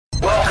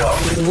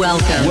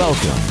Welcome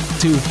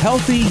to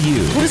Healthy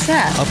You. What is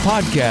that? A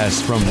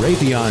podcast from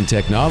Raytheon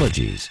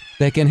Technologies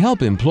that can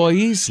help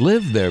employees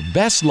live their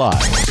best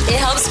lives. It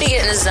helps me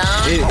get in the zone.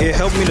 It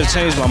helped me to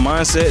change my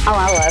mindset. Oh,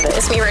 I love it.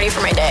 It's me ready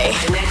for my day.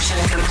 Connection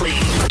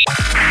complete.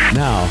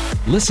 Now,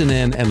 listen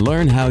in and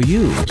learn how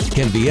you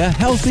can be a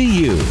healthy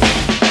you.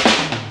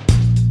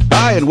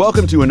 Hi, and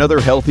welcome to another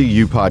Healthy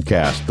You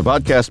podcast, the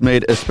podcast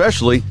made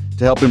especially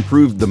to help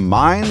improve the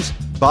minds,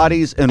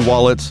 bodies, and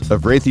wallets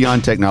of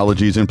Raytheon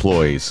Technologies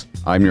employees.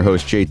 I'm your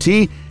host,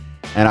 JT,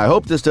 and I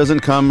hope this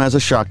doesn't come as a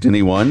shock to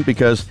anyone,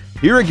 because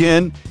here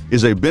again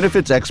is a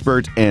benefits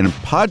expert and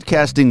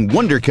podcasting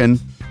wonderkin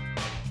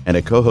and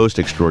a co-host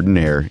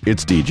extraordinaire.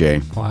 It's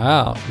DJ.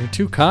 Wow, you're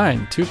too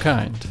kind, too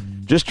kind.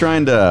 Just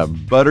trying to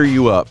butter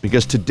you up,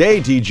 because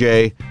today,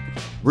 DJ,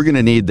 we're going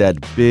to need that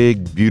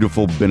big,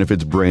 beautiful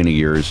benefits brain of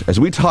yours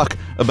as we talk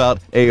about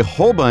a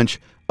whole bunch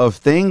of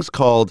things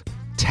called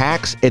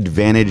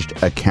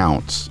tax-advantaged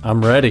accounts.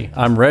 I'm ready.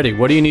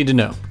 What do you need to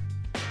know?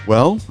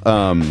 Well,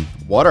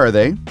 what are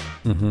they?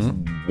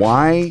 Mm-hmm.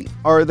 Why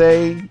are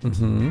they?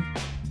 Mm-hmm.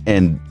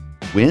 And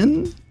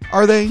when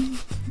are they?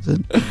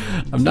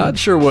 I'm not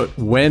sure what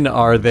 "when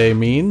are they"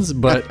 means,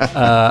 but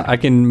I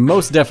can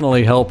most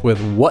definitely help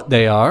with what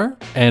they are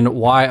and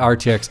why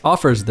RTX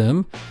offers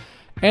them.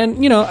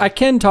 And, I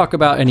can talk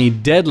about any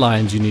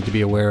deadlines you need to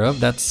be aware of.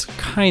 That's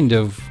kind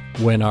of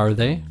when are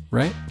they,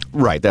 right?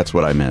 Right, that's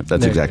what I meant.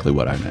 That's exactly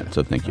what I meant.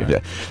 So thank you.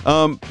 Right.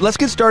 Yeah. Let's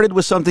get started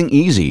with something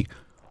easy.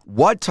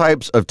 What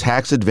types of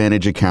tax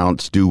advantage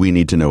accounts do we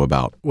need to know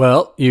about?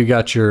 Well, you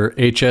got your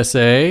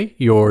HSA,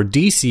 your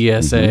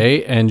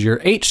DCSA, and your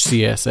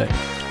HCSA.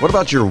 What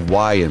about your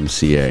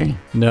YMCA?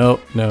 No,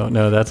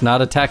 that's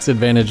not a tax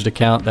advantaged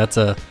account. That's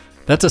a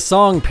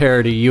song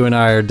parody you and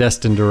I are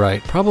destined to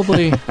write.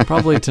 Probably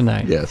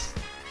tonight. Yes,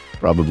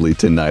 probably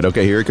tonight.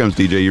 Okay, here it comes,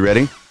 DJ. You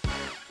ready?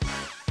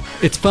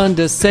 It's fun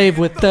to save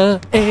with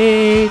the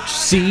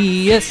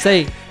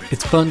HCSA.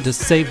 It's fun to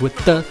save with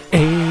the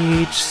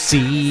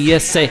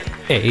HCSA.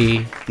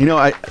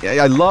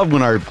 I love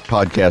when our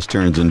podcast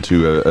turns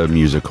into a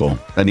musical.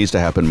 That needs to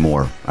happen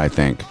more, I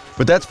think.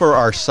 But that's for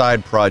our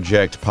side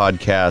project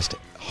podcast,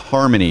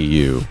 Harmony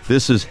You.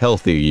 This is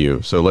Healthy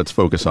You, so let's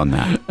focus on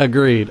that.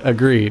 Agreed.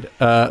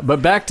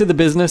 But back to the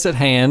business at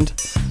hand.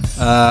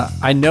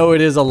 I know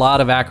it is a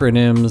lot of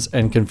acronyms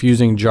and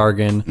confusing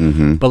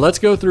jargon, but let's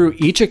go through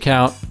each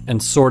account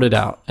and sort it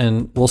out.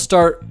 And we'll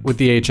start with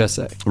the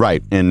HSA.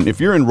 Right. And if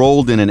you're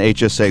enrolled in an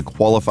HSA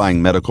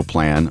qualifying medical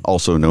plan,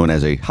 also known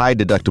as a high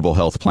deductible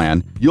health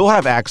plan, you'll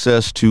have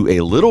access to a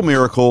little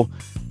miracle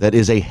that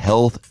is a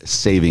health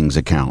savings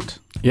account.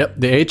 Yep,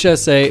 the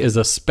HSA is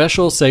a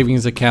special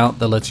savings account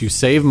that lets you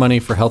save money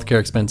for healthcare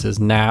expenses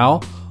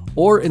now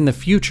or in the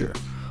future.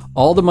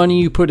 All the money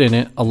you put in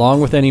it,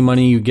 along with any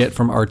money you get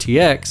from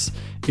RTX,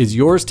 is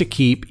yours to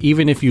keep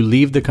even if you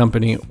leave the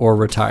company or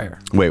retire.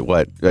 Wait,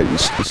 what?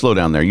 Slow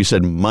down there. You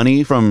said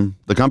money from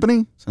the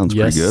company? Sounds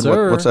pretty good.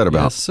 Sir. What's that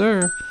about? Yes,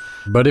 sir.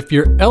 But if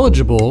you're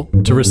eligible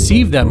to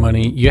receive that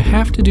money, you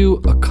have to do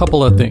a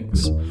couple of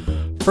things.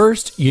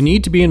 First, you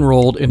need to be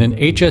enrolled in an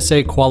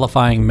HSA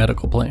qualifying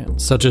medical plan,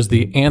 such as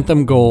the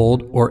Anthem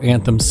Gold or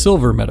Anthem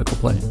Silver medical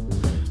plan.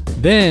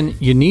 Then,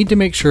 you need to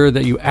make sure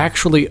that you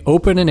actually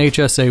open an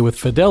HSA with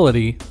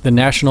Fidelity, the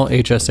National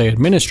HSA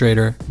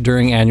Administrator,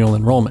 during annual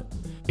enrollment.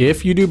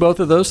 If you do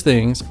both of those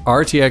things,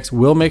 RTX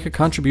will make a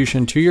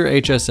contribution to your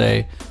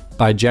HSA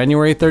by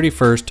January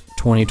 31st,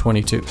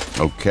 2022.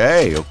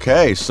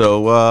 Okay.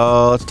 So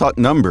let's talk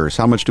numbers.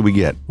 How much do we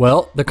get?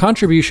 Well, the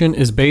contribution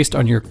is based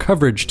on your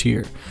coverage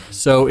tier.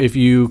 So if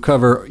you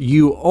cover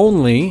you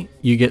only,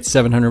 you get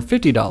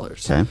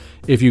 $750. Okay.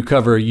 If you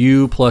cover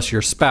you plus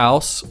your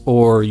spouse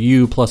or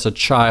you plus a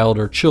child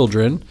or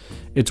children,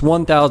 it's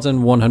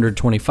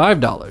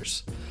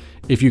 $1,125.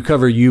 If you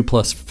cover you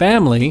plus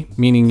family,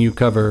 meaning you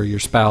cover your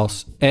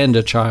spouse and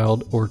a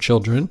child or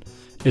children,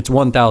 it's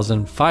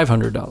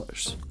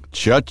 $1,500.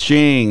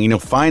 Cha-ching.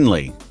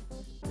 Finally,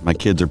 my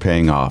kids are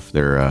paying off.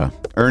 They're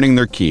earning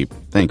their keep.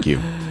 Thank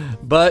you.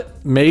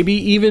 But maybe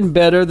even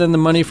better than the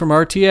money from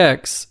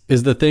RTX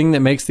is the thing that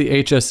makes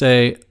the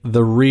HSA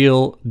the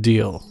real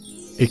deal.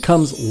 It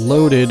comes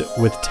loaded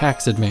with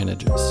tax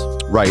advantages.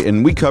 Right,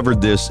 and we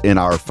covered this in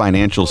our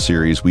financial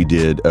series we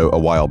did a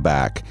while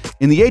back.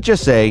 In the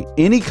HSA,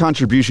 any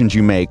contributions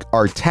you make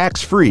are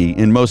tax-free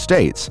in most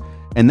states,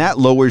 and that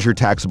lowers your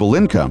taxable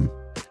income.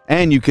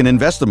 And you can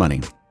invest the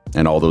money.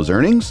 And all those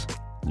earnings,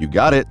 you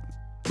got it,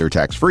 they're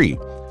tax-free.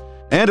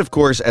 And of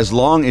course, as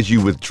long as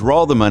you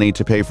withdraw the money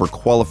to pay for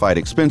qualified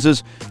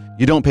expenses,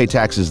 you don't pay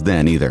taxes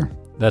then either.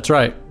 That's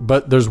right.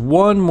 But there's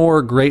one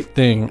more great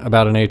thing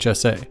about an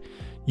HSA.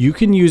 You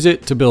can use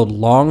it to build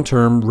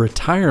long-term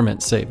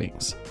retirement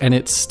savings, and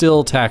it's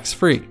still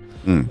tax-free.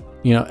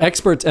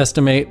 Experts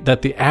estimate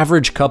that the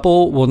average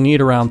couple will need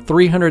around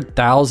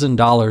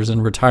 $300,000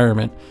 in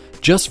retirement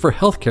just for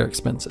healthcare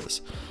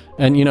expenses.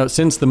 And,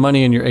 since the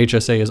money in your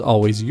HSA is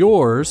always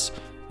yours,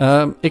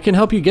 it can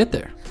help you get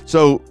there.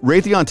 So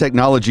Raytheon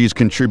Technologies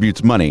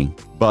contributes money,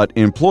 but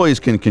employees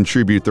can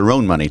contribute their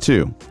own money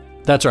too.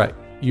 That's right.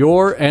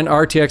 your and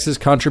RTX's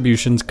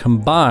contributions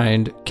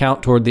combined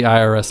count toward the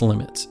IRS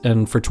limits.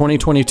 And for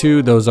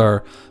 2022, those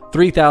are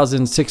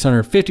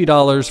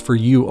 $3,650 for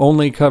you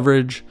only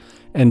coverage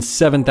and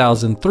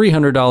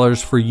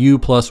 $7,300 for you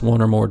plus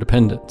one or more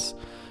dependents.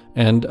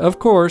 And of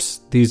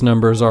course, these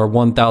numbers are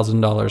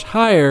 $1,000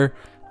 higher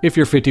if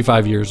you're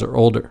 55 years or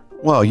older.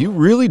 Wow, you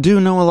really do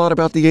know a lot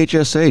about the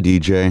HSA,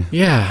 DJ.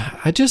 Yeah,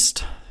 I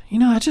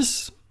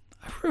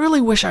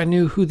really wish I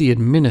knew who the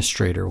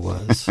administrator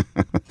was.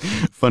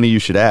 Funny you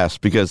should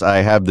ask, because I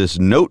have this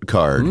note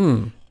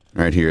card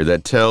right here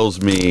that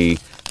tells me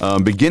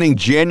beginning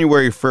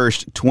January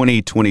 1st,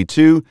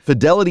 2022,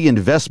 Fidelity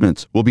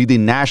Investments will be the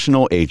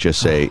national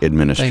HSA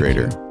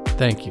administrator.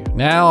 Thank you.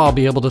 Now I'll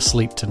be able to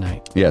sleep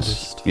tonight.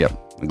 Yes. Yep.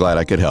 I'm glad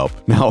I could help.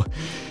 Now,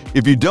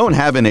 if you don't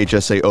have an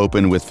HSA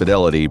open with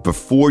Fidelity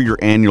before your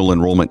annual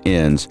enrollment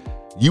ends,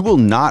 you will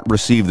not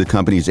receive the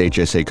company's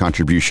HSA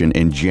contribution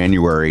in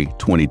January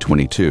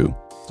 2022.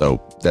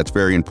 So that's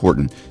very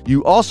important.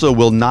 You also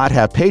will not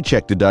have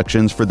paycheck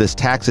deductions for this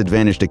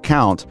tax-advantaged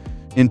account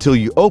until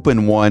you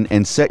open one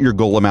and set your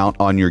goal amount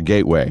on your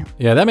gateway.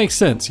 Yeah, that makes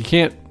sense. You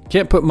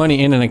can't put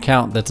money in an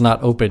account that's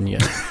not open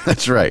yet.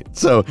 That's right.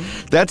 So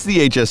that's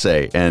the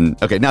HSA.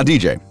 And okay, now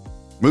DJ,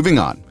 moving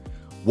on.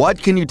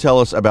 What can you tell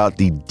us about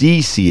the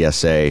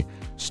DCSA,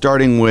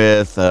 starting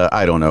with,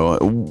 I don't know,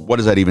 what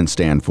does that even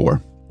stand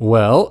for?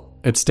 Well,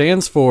 it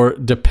stands for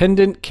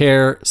Dependent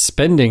Care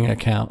Spending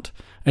Account,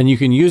 and you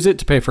can use it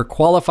to pay for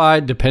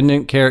qualified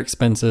dependent care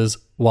expenses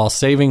while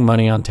saving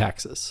money on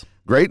taxes.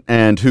 Great.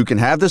 And who can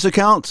have this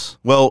account?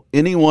 Well,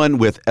 anyone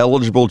with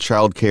eligible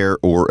child care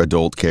or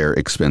adult care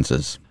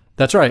expenses.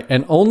 That's right,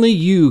 and only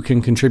you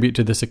can contribute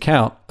to this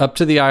account up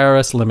to the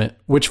IRS limit,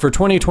 which for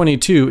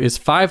 2022 is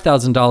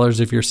 $5,000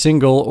 if you're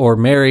single or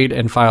married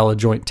and file a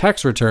joint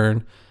tax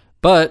return.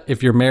 But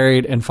if you're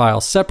married and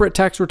file separate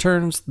tax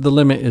returns, the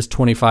limit is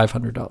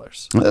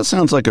 $2,500. Well, that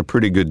sounds like a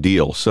pretty good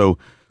deal. So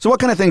what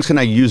kind of things can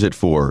I use it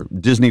for?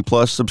 Disney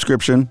Plus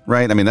subscription,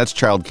 right? I mean, that's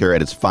childcare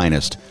at its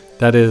finest.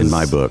 That is, in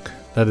my book.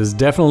 That is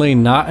definitely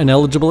not an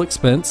eligible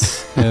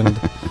expense. And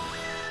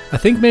I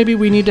think maybe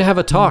we need to have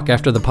a talk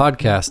after the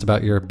podcast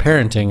about your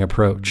parenting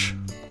approach.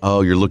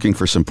 Oh, you're looking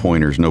for some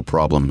pointers. No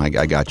problem. I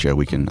got you.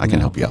 I can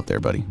help you out there,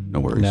 buddy. No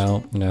worries.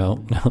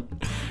 No.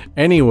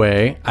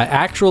 Anyway, I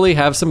actually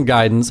have some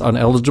guidance on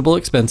eligible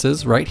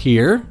expenses right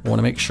here. I want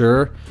to make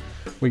sure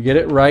we get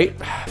it right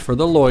for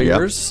the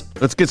lawyers.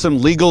 Yep. Let's get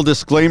some legal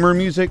disclaimer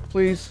music,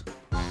 please.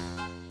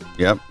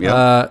 Yep.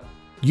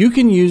 You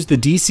can use the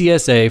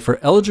DCSA for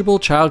eligible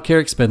child care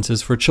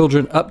expenses for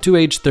children up to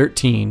age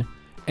 13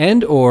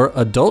 and or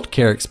adult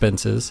care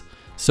expenses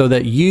so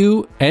that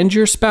you and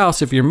your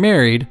spouse, if you're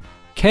married,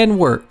 can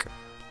work,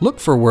 look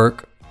for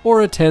work,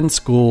 or attend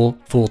school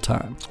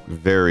full-time.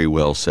 Very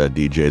well said,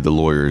 DJ. The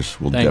lawyers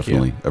will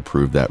definitely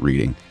approve that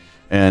reading.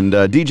 And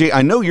DJ,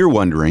 I know you're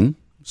wondering,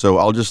 so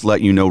I'll just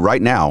let you know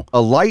right now,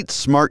 Alight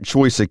Smart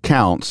Choice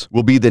Accounts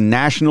will be the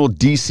national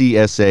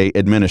DCSA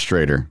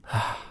administrator.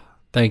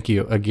 Thank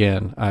you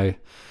again. I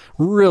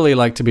really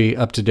like to be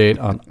up to date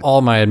on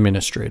all my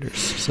administrators.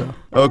 So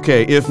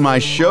okay, if my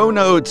show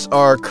notes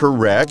are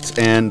correct,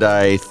 and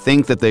I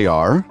think that they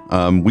are,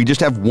 we just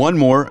have one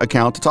more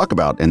account to talk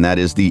about, and that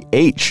is the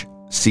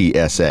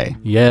HCSA.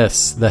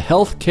 Yes, the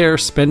Healthcare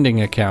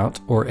Spending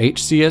Account, or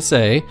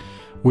HCSA,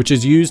 which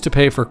is used to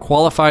pay for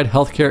qualified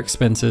healthcare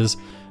expenses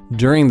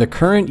during the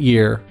current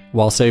year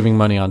while saving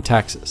money on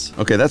taxes.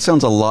 Okay, that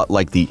sounds a lot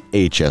like the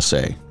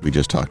HSA we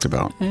just talked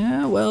about.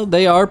 Yeah, well,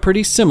 they are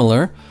pretty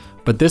similar.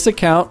 But this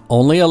account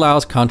only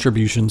allows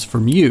contributions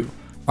from you.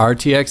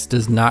 RTX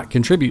does not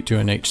contribute to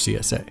an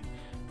HCSA.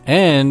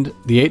 And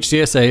the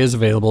HCSA is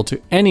available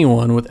to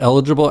anyone with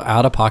eligible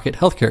out-of-pocket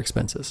healthcare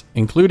expenses,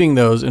 including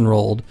those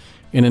enrolled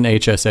in an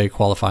HSA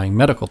qualifying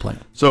medical plan.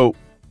 So,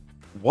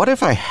 what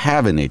if I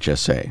have an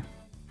HSA?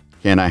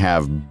 Can I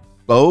have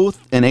both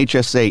an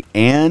HSA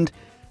and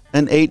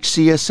an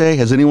HCSA?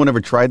 Has anyone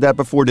ever tried that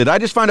before? Did I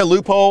just find a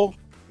loophole?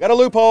 Got a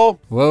loophole.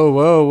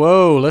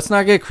 Whoa. Let's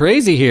not get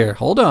crazy here.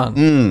 Hold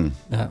on.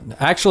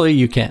 Actually,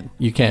 you can.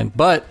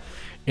 But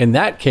in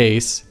that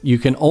case, you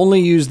can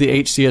only use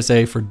the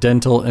HCSA for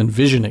dental and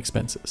vision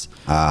expenses.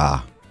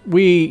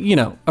 We,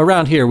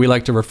 around here, we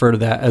like to refer to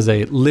that as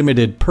a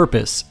limited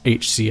purpose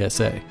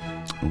HCSA.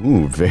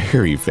 Ooh,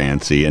 very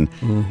fancy. And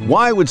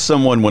why would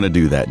someone want to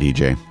do that,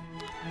 DJ?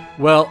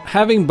 Well,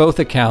 having both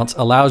accounts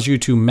allows you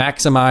to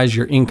maximize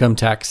your income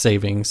tax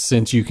savings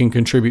since you can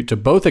contribute to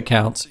both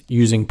accounts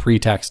using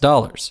pre-tax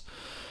dollars.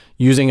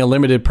 Using a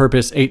limited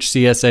purpose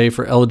HCSA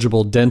for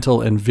eligible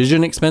dental and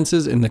vision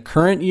expenses in the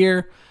current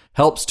year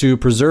helps to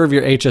preserve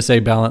your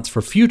HSA balance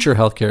for future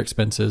healthcare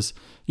expenses,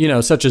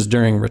 such as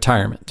during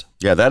retirement.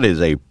 Yeah, that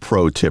is a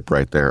pro tip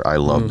right there. I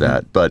love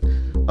that. But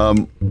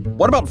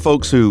what about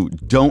folks who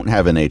don't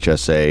have an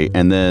HSA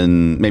and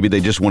then maybe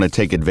they just want to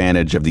take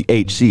advantage of the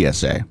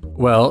HCSA?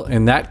 Well,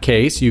 in that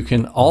case, you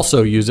can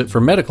also use it for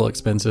medical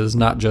expenses,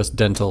 not just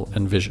dental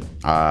and vision.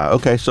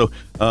 Okay, so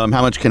how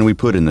much can we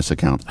put in this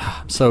account?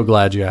 I'm so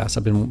glad you asked.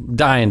 I've been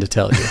dying to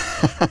tell you.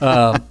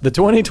 The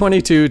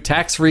 2022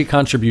 tax-free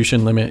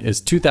contribution limit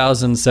is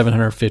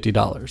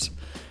 $2,750.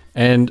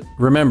 And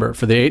remember,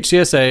 for the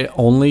HCSA,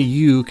 only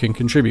you can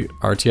contribute.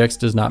 RTX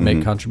does not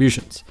make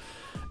contributions.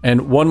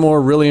 And one more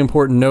really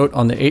important note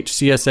on the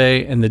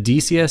HCSA and the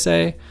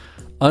DCSA.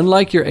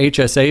 Unlike your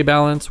HSA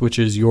balance, which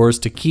is yours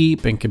to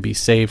keep and can be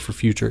saved for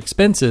future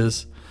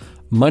expenses,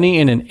 money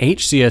in an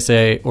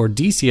HCSA or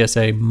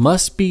DCSA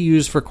must be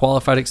used for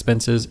qualified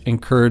expenses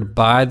incurred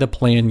by the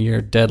plan year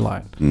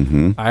deadline.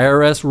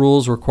 IRS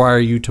rules require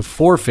you to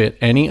forfeit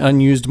any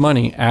unused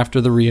money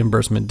after the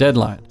reimbursement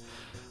deadline.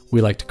 We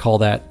like to call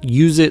that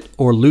use it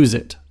or lose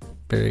it.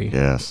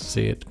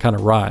 See, it kind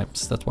of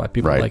rhymes. That's why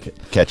people like it.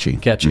 Catchy.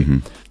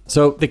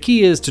 So the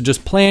key is to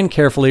just plan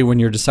carefully when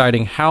you're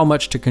deciding how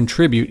much to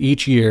contribute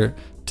each year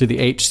to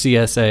the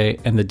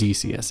HCSA and the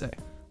DCSA.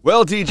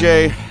 Well,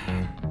 DJ,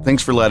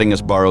 thanks for letting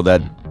us borrow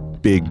that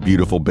big,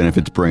 beautiful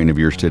benefits brain of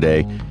yours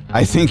today.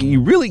 I think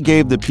you really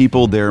gave the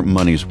people their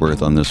money's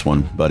worth on this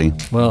one, buddy.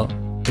 Well,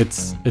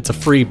 it's a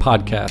free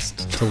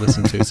podcast to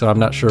listen to, so I'm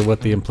not sure what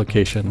the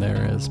implication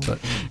there is, but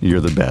you're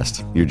the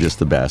best. You're just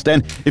the best.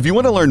 And if you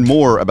want to learn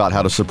more about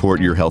how to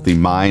support your healthy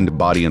mind,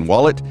 body, and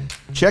wallet,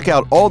 check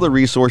out all the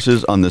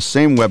resources on the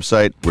same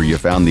website where you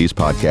found these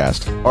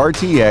podcasts,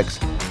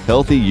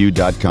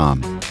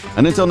 rtxhealthyu.com.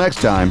 And until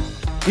next time,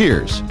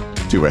 here's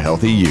to a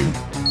healthy you.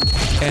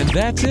 And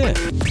that's it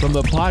from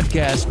the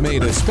podcast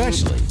made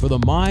especially for the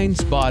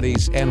minds,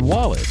 bodies, and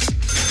wallets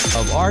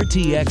of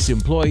RTX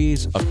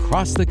employees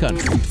across the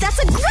country. That's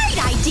a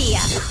great idea.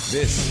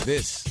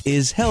 This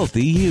is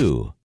Healthy You.